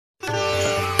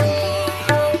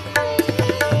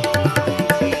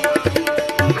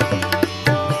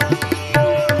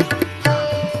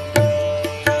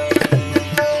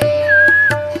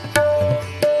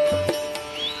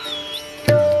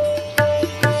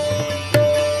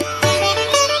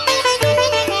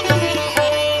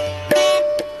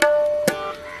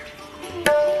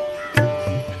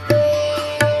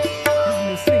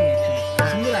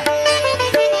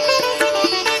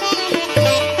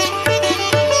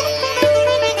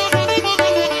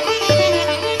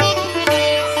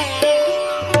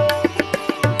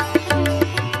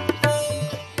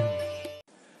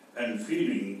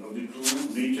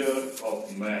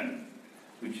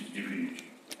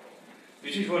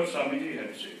what Swamiji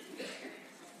had said.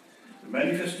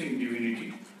 Manifesting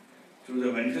divinity through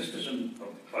the manifestation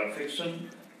of perfection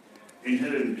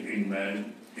inherent in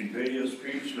man in various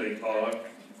fields like art,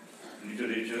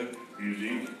 literature,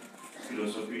 music,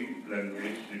 philosophy,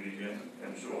 language, religion,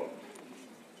 and so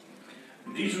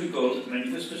on. These we call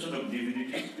manifestation of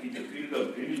divinity in the field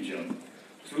of religion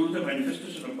through the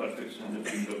manifestation of perfection in the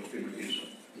field of education.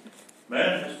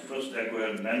 Man has to first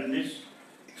acquire manness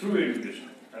through education,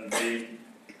 and they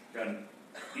can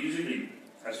easily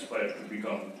aspire to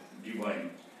become divine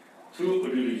through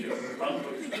religion.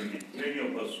 Unfortunately, many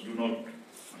of us do not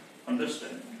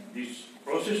understand this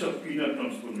process of inner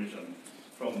transformation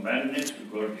from manness to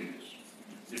godliness.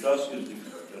 The task is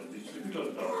difficult, and this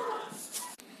difficult task,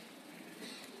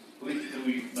 which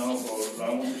we now call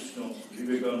Ramkrishna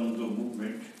Vivekananda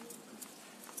movement,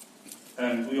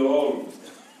 and we all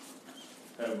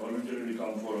have voluntarily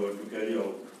come forward to carry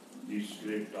out this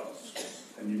great task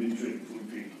and eventually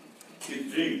fulfill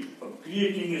his dream of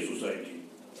creating a society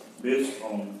based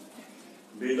on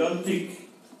Vedantic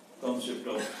concept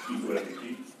of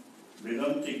equality,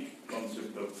 Vedantic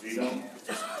concept of freedom,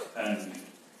 and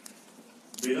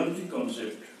Vedantic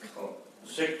concept of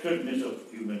sacredness of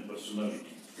human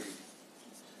personality.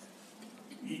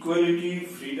 Equality,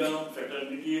 freedom,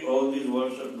 fraternity, all these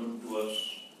words are known to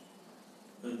us.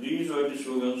 These were the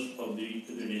slogans of the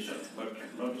nation, but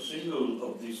not a single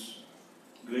of these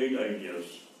great ideas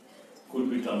could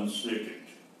be translated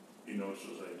in our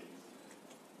society.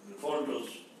 The fault was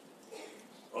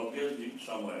obviously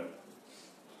somewhere,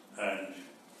 and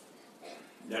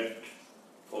that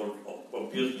fault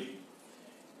obviously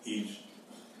is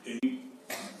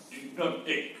did not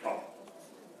take up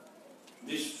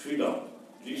this freedom,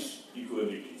 this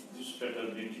equality, this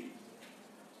fraternity,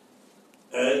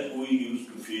 as we used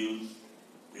to feel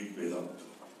in Vedanta.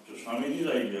 So Swamiji's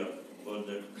idea was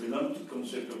that Vedantic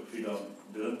concept of freedom,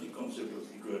 Vedantic concept of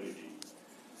equality,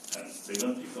 and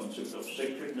Vedantic concept of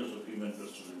sacredness of human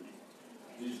personality.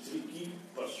 These three key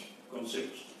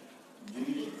concepts,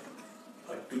 these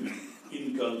are to be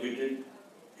inculcated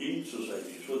in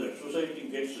society so that society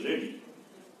gets ready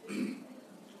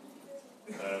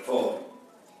for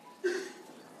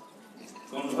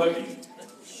converting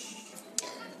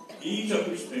each of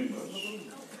its members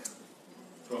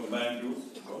from man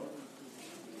to God.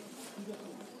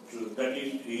 So that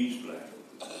is his plan.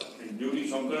 And during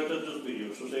Shankaracharya's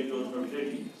period, society was not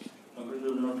ready. Shankaracharya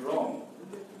was not wrong.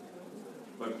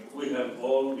 But we have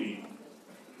all been,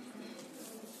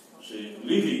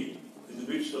 living in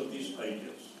the midst of these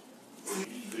ideas. It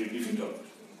is very difficult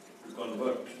to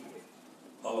convert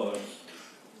our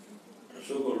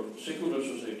so-called secular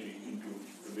society into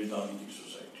a Vedantic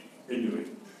society. Anyway,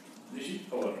 this is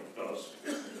our task,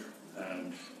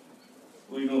 and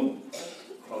we know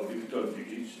how difficult it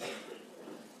is.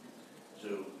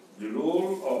 So, the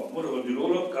role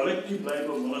of collective life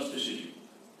of monasticism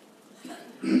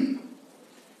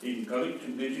in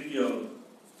collective material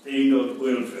aid or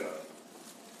welfare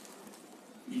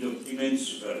is of immense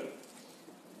value.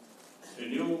 A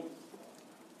new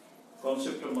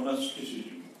concept of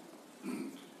monasticism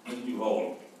has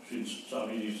evolved since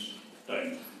Swamiji's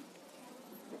time.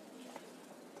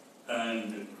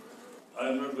 And I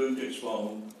am not going to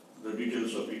expound the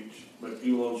details of it, but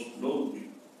you all know it.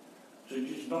 So it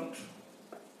is not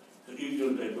the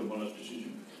usual type of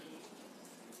monasticism.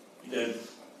 It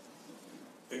has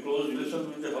a close relation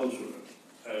with the householders.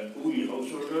 And we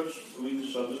householders, we the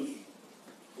sadhus,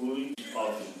 we are in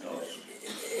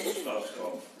task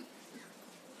of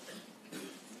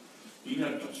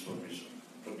inner transformation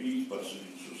of each person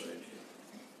in society.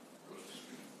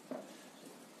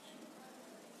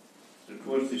 So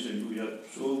towards this end, we have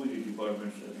so many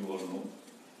departments, as you all know.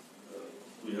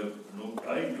 We have no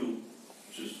time to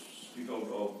just speak out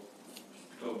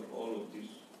all of this,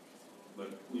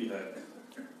 but we have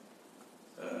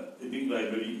a big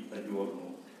library, as you all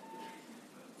know,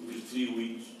 which is 3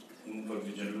 wings for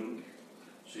the general,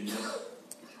 senior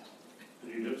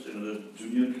readers, another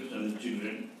junior readers, and the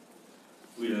children.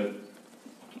 We have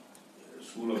a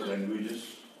school of languages,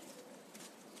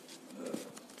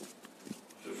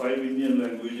 so 5 Indian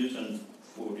languages and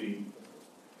 14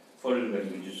 foreign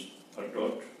languages are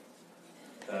taught,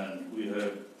 and we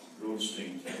have road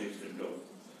strings to the extent of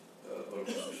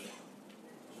almost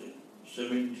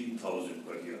 17,000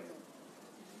 per year.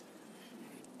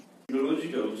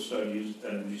 Neurological studies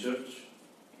and research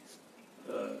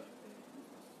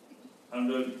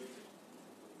under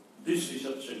this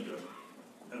research center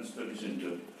and study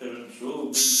center have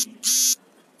so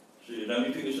many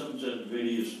ramifications and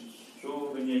variations.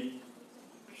 So many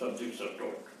subjects are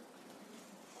taught.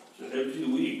 So every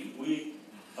week we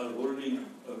are holding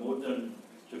a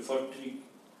 40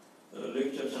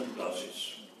 lectures and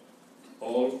classes,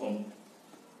 all on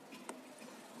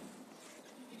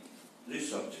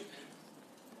this subject.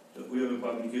 So we have a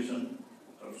publication,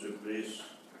 also a press,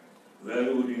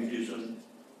 value orientation,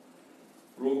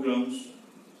 programs,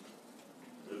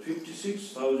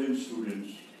 56,000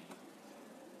 students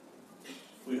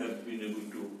we have been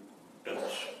able to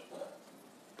touch,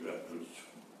 to approach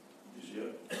this year.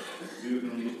 We are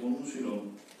on the Onushinon,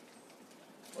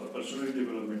 or personal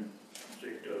development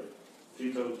sector,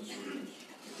 3,000 students.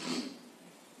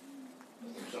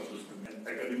 Supposed to be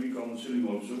academic counseling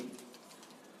also.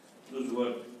 Those who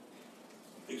are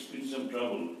experiencing some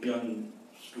trouble, young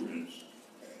students,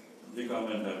 they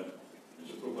come and have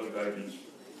a proper guidance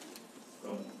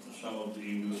from some of the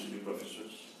university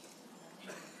professors.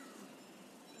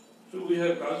 So we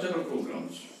have cultural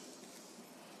programs,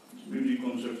 music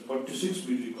concerts, 46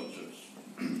 music concerts.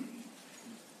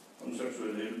 Concerts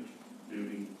were held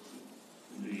during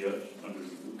the year under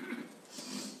review.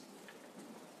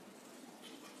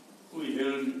 We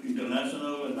held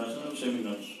international and national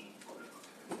seminars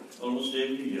almost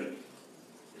every year.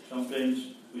 Sometimes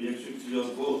we actually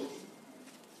are both,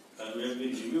 and we have been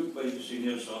reviewed by the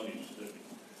senior swamis that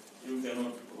you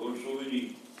cannot hold so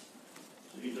many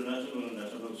international and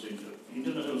national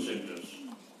centers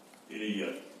in a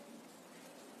year.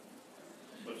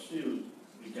 But still,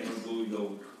 we cannot go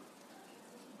without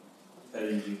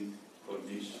arranging for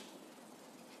this.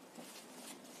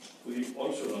 We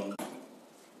also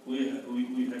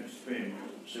we had spent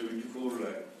 74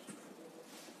 lakhs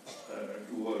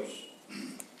towards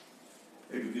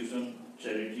education,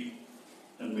 charity,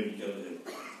 and medical help.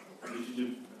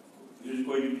 This is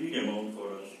quite a big amount for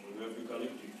us. We have to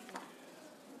collect it.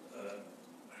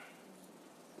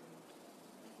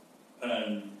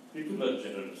 And people are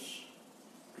generous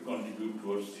to contribute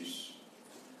towards this,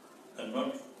 and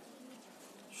not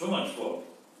so much for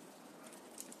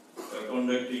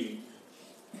conducting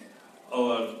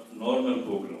our normal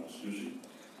programs, you see.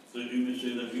 So you may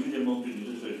say that huge amount is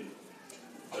necessary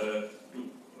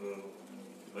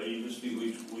by investing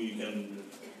which we can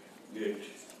get,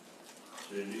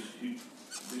 say,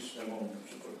 this amount,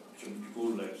 74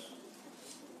 lakhs.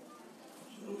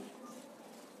 So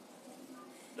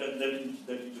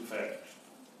that is a fact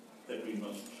that we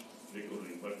must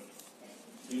recognize. But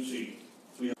you see,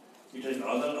 it has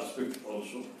other aspect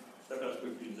also. That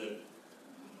aspect is that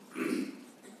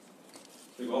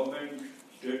the government,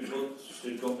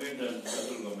 state government and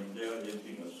central government, they are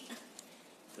helping us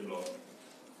a lot.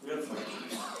 We are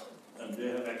fortunate, and they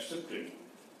have accepted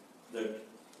that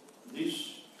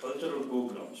these cultural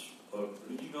programs are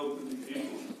reaching out to the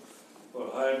people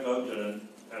for higher culture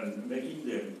and making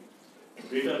them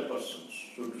better persons,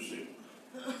 so to say.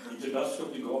 It's a task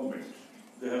of the government.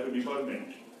 They have a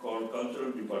department called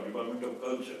Cultural Department of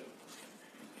Culture,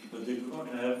 but they do not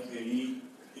have any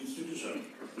institution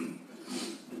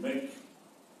to make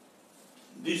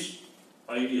these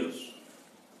ideas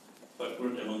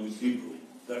percolate among the people.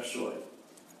 That's why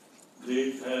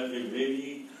they have a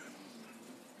very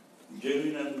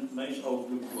genuine and nice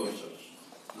outlook towards us.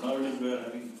 Nowadays we are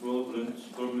having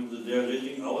problems that they are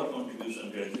raising our contribution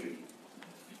gradually.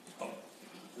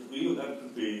 We have to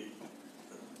pay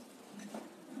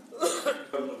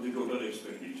of the total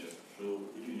expenditure. So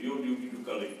it is your duty to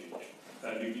collect it.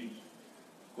 And it is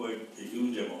quite a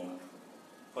huge amount.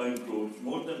 5 crores,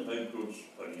 more than 5 crores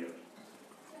per year.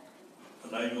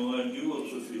 And I know, and you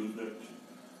also feel that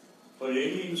for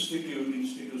any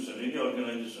institution, any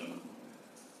organization,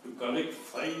 to collect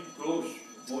 5 crores,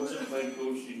 more than 5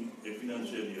 crores in a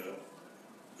financial year,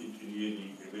 is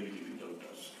really a very difficult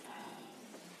task.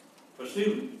 But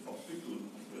still, people,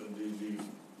 the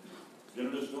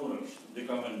generous donors, they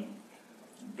come and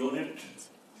donate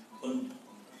on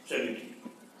charity,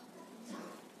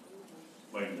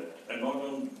 mind that, and not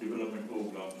on development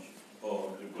programs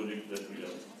or the project that we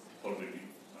have already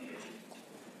undertaken.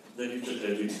 That is a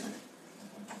tragedy.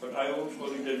 But I won't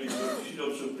call it tragedy, but this is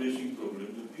also a pressing problem.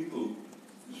 The people,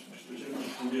 especially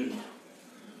students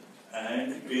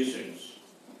and patients,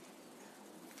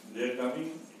 they are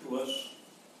coming to us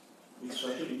with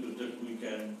such a request that we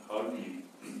can hardly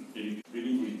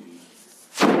dealing with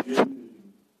this.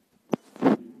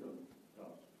 Difficult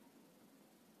task.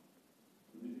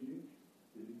 So this is it.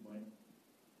 This is my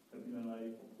Kapil and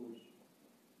I, of course,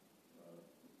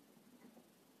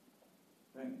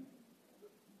 thank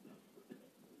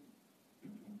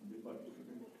the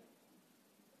participants.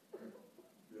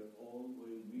 They are all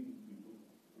well-meaning people,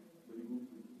 very good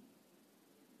people.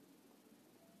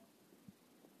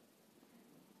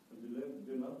 And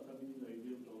they love having these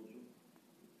ideas also.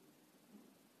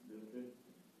 They are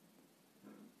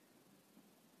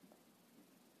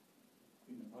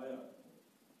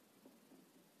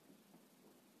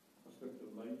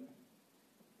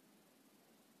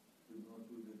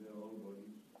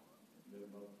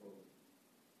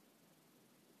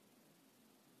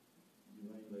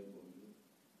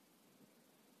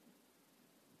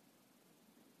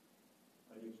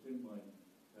extend my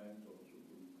thanks also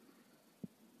to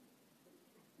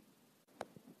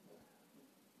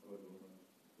our donors,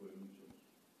 well-wishers,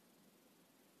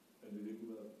 and the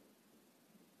regular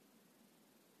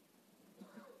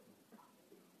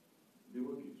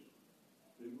devotees.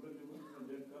 Regular devotees, and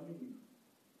they are coming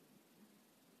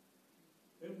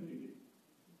every day.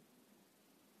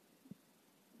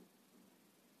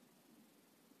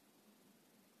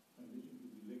 And listen to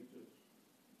the lectures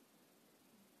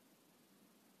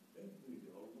every day,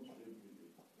 almost every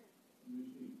day. And you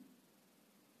see,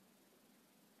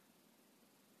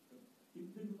 if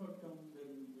they do not come,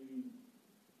 then we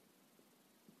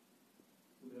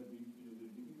would have been in a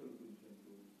very difficult position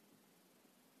to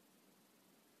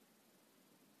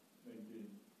maintain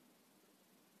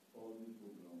all these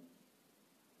programs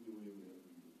the way we have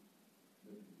been doing.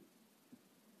 Definitely.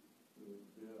 So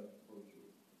they are also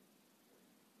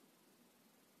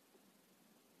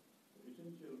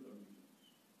essential conditions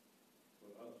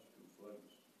for us to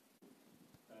flourish.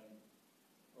 And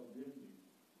obviously,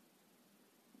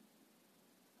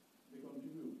 they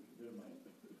contribute their mind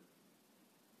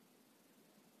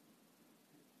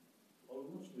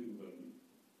almost regularly,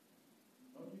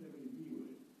 not in a very big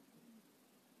way.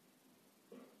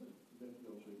 That is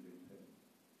also a great thing.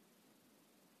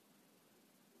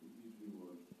 With these few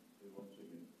words, I once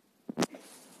again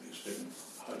extend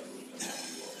heartfelt thanks to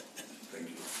you all. Thank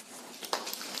you.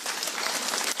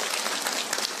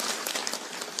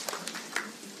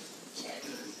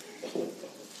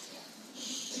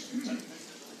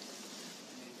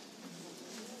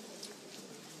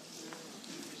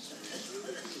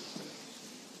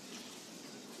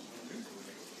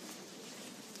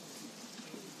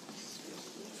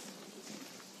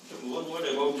 So one word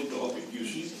about the topic. You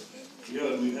see,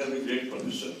 here we have a great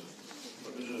professor,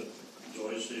 Professor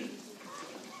Joyce.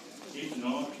 He is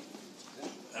not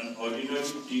an ordinary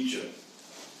teacher.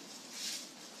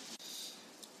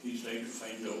 He is trying to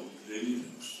find out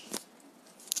relevance,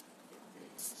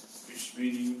 its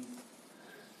meaning,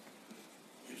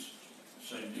 its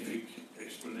scientific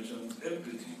explanation,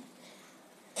 everything.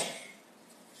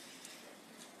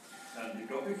 And the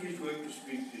topic he is going to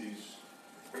speak is,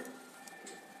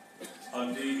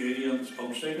 are the aliens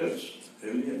outsiders,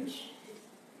 aliens?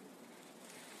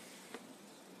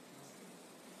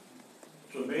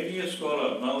 So many a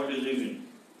scholar nowadays even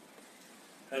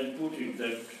has put it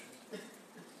that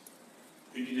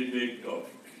it is a vague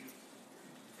topic.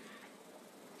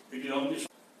 It is only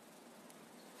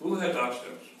who has asked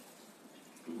us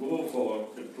to go for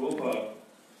the proper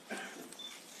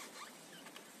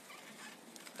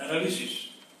analysis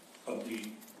of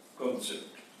the concept,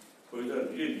 whether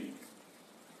really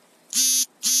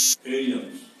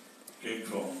aliens came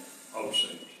from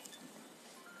outside.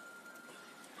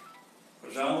 For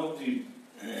some of the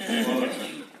scholars,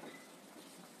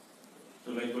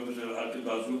 so like Professor Arthur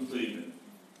Dasgupta even,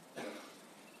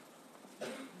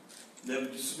 they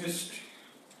have dismissed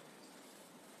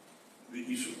the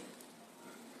issue,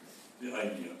 the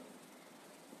idea.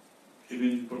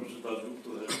 Even Professor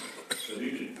Dasgupta has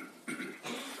written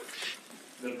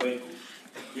that by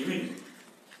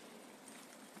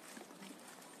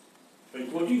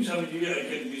quoting Swamiji, I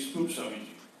can dispute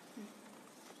Swamiji.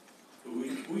 So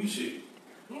we say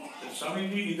that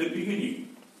Swamiji in the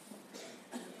beginning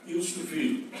used to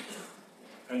feel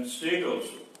and stayed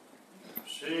also,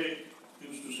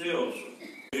 used to say also,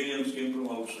 aliens came from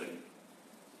outside.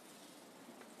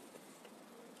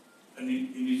 And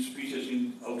in his speeches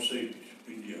in outside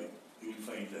India, you will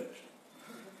find that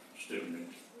statement.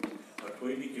 But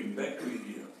when he came back to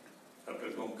India,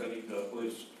 after conquering the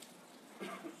West,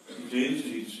 he changed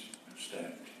his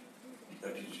stand.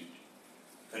 That is it.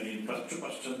 And in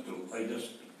Paschatya, I just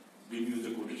give you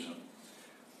the quotation.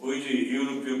 ওই যে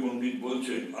ইউরোপীয় পণ্ডিত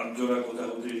বলছেন আর্যরা কোথা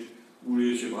হতে উড়ে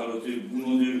এসে ভারতের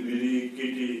বুনোদের মেরে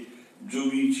কেটে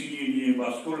জমি ছিনিয়ে নিয়ে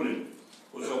বাস করলেন,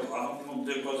 ওসব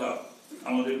আহম্মদের কথা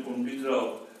আমাদের পণ্ডিতরাও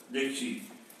দেখছি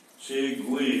সে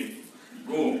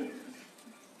গো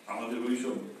আমাদের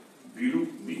ওইসব বিরূপ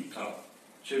মিথ্যা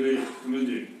ছেলে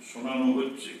তুলেদের শোনানো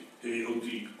হচ্ছে, এই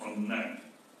অতি অন্যায়।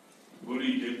 বলি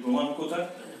এর প্রমাণ কোথায়?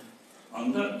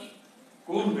 আন্দাজ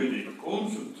কোন বেদে, কোন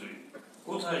সূত্রে,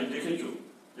 কোথায় দেখেছ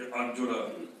যে আর্যরা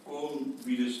কোন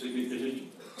বিদেশ থেকে এসেছে?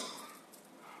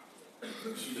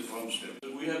 This is the first step. So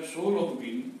we have so long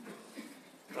been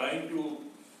trying to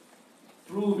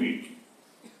prove it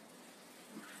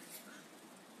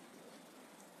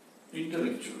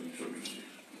intellectually, so to say.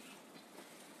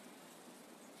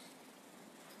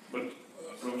 But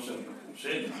Professor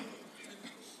Sen,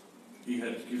 he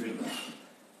has given us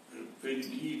a very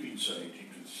deep insight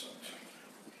into the subject.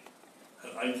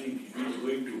 And I think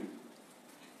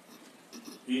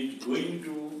he is going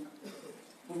to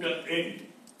put an end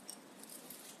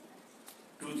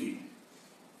to the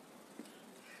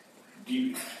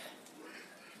debate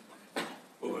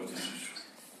over this issue.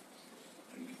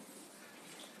 Thank you.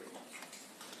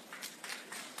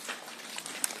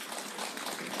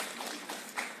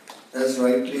 As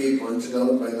rightly pointed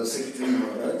out by the Secretary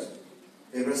Maharaj,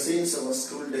 ever since our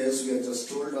school days we are just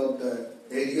told of the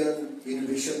alien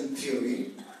invasion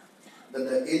theory, that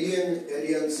the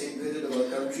aliens invaded our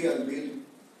country and built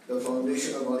the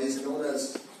foundation of what is known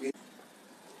as.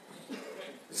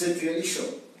 Is it really so?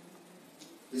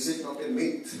 Is it not a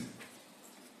myth?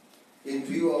 In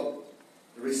view of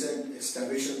recent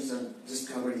excavations and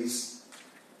discoveries,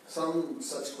 some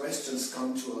such questions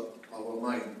come to our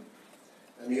mind.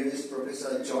 And here is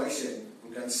Professor Joy Shen,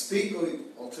 who can speak with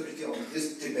authority on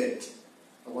this debate.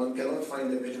 One cannot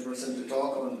find a better person to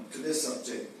talk on today's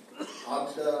subject.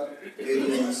 Are the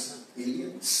aliens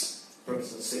aliens?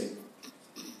 Professor Shen.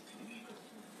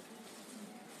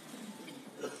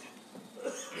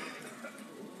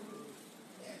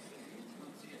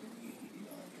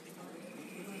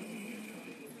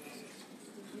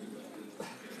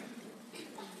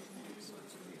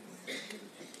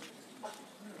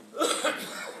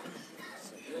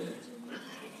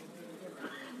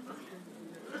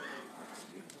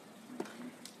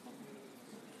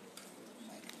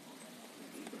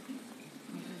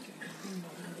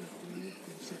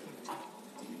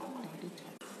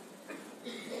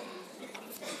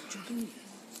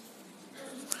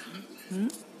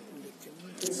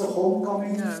 It's a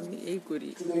homecoming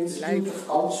to the Institute of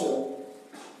Culture.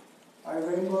 I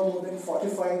remember more than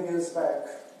 45 years back,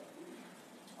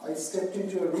 I stepped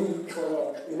into a room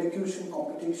for an elocution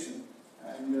competition,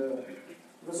 and it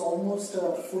was almost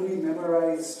a fully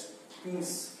memorized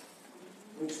piece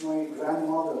which my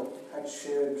grandmother had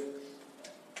shared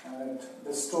and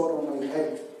bestowed on my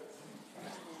head.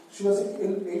 She was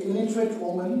an illiterate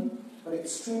woman, but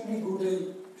extremely good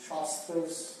in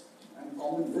shastras and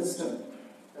common wisdom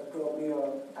that probably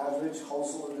an average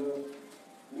householder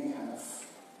may have.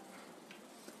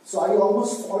 So I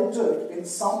almost faltered in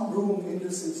some room in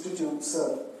this institute,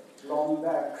 sir, long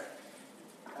back.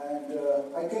 And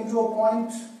I came to a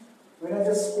point when I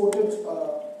just quoted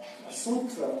a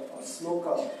sutra, a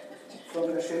sloka,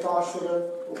 from the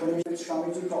Shetashwara Upanishad, which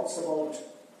Swamiji talks about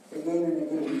again and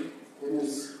again in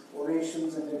his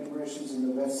orations and deliberations in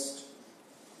the West.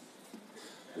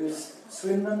 Is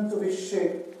Srinnantu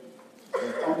Vishwe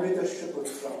Amritasya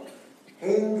Putra.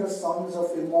 Hail the sons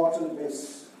of immortal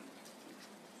bliss.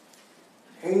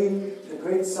 Hail the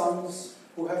great sons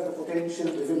who have the potential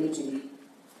divinity.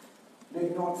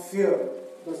 Did not fear,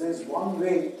 because there is one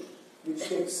way which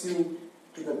takes you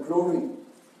to the glory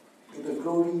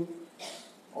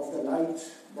of the light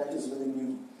that is within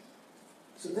you.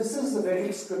 So this is the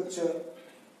Vedic scripture,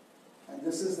 and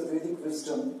this is the Vedic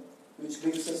wisdom which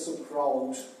makes us so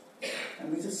proud,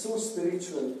 and which is so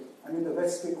spiritual, and in the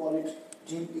West we call it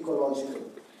deep ecological.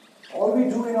 All we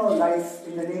do in our life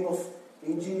in the name of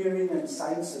engineering and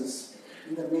sciences,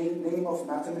 in the name of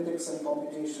mathematics and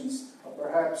computations, are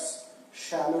perhaps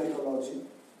shallow ecology.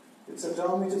 It's a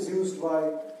term which is used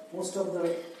by most of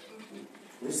the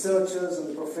researchers and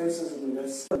the professors in the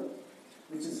West,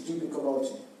 which is deep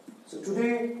ecology. So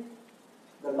today,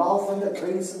 the love and the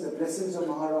grace and the blessings of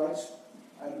Maharaj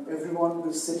and everyone who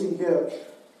is sitting here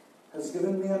has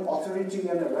given me an authority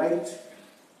and a right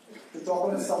to talk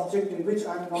on a subject in which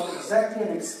I am not exactly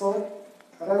an expert,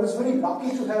 but I was very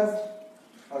lucky to have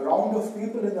a round of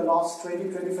people in the last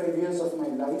 20-25 years of my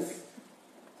life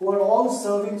who are all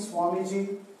serving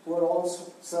Swamiji, who are all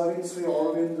serving Sri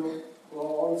Aurobindo, who are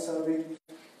all serving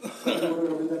Guru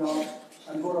Rabindranath,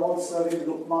 and who are all serving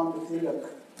Lokman Tilak,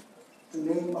 to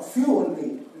name a few only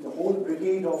in the whole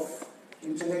brigade of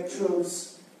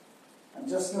intellectuals, and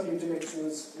just not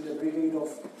intellectuals, in the brigade of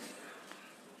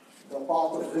the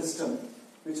path of wisdom,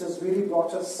 which has really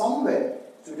brought us somewhere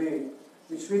today,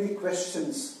 which really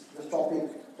questions the topic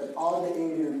that are the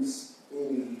aliens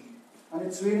alien. And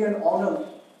it's really an honor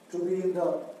to be in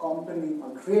the company, a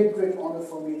great, great honor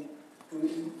for me to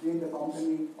be in the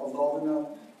company of Governor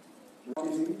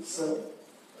Ramkrishna, sir,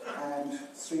 and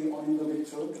Sri Ananda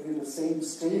Mitro, to be in the same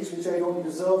stage, which I don't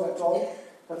deserve at all.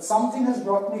 But something has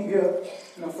brought me here,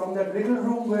 from that little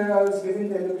room where I was giving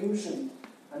the elocution.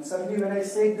 And suddenly when I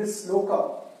say this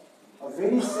sloka, a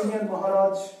very senior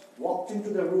Maharaj walked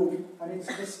into the room and it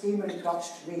just came and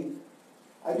touched me.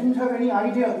 I didn't have any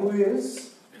idea who he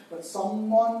is, but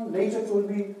someone later told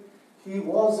me he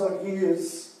was or he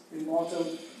is immortal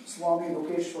Swami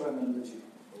Lokeshwaranandaji.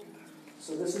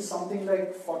 So this is something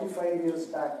like 45 years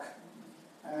back,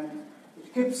 and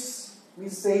it keeps me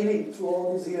sailing through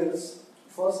all these years,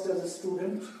 first as a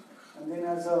student, and then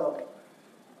as a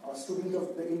student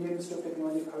of the Indian Institute of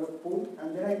Technology, Kharagpur,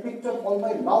 and then I picked up all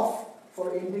my love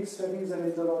for Indic studies and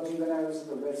Indology when I was in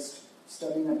the West,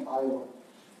 studying at Iowa.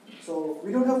 So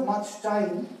we don't have much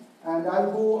time, and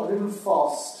I'll go a little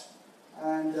fast.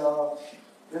 And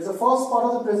there's the first part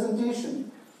of the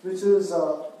presentation, which is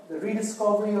the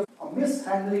rediscovery of a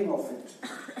mishandling of it.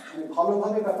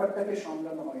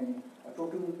 A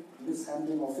total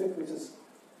mishandling of it, which is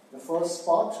the first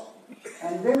part.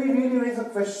 And then we really raise a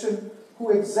question, who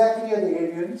exactly are the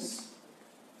aliens?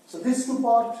 So these two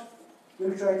parts,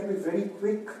 we'll try to be very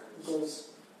quick, because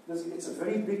it's a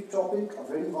very big topic, a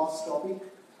very vast topic,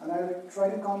 and I'll try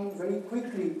to come very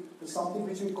quickly to something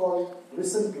which we call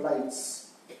recent lights.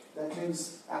 That means,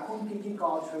 এখন কি কি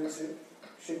কাজ হয়েছে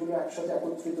সেগুলো একসাথে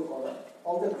একত্রিত করা.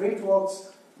 All the great works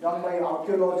done by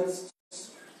archaeologists,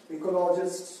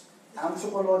 ecologists,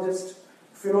 anthropologists,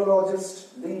 philologists,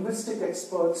 linguistic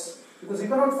experts, because you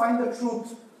cannot find the truth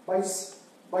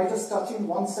by just touching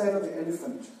one side of the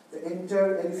elephant. The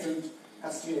entire elephant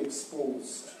has to be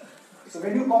exposed. So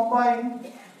when you combine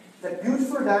that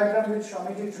beautiful diagram which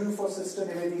Amity drew for Sister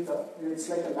Nivedita, it's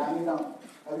like a lamina,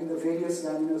 having the various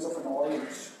laminas of an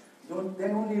orange,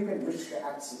 then only you can reach the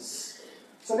axis.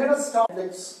 So let us start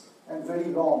complex and very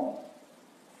long.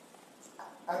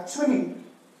 Actually,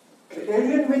 the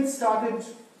alien myth started,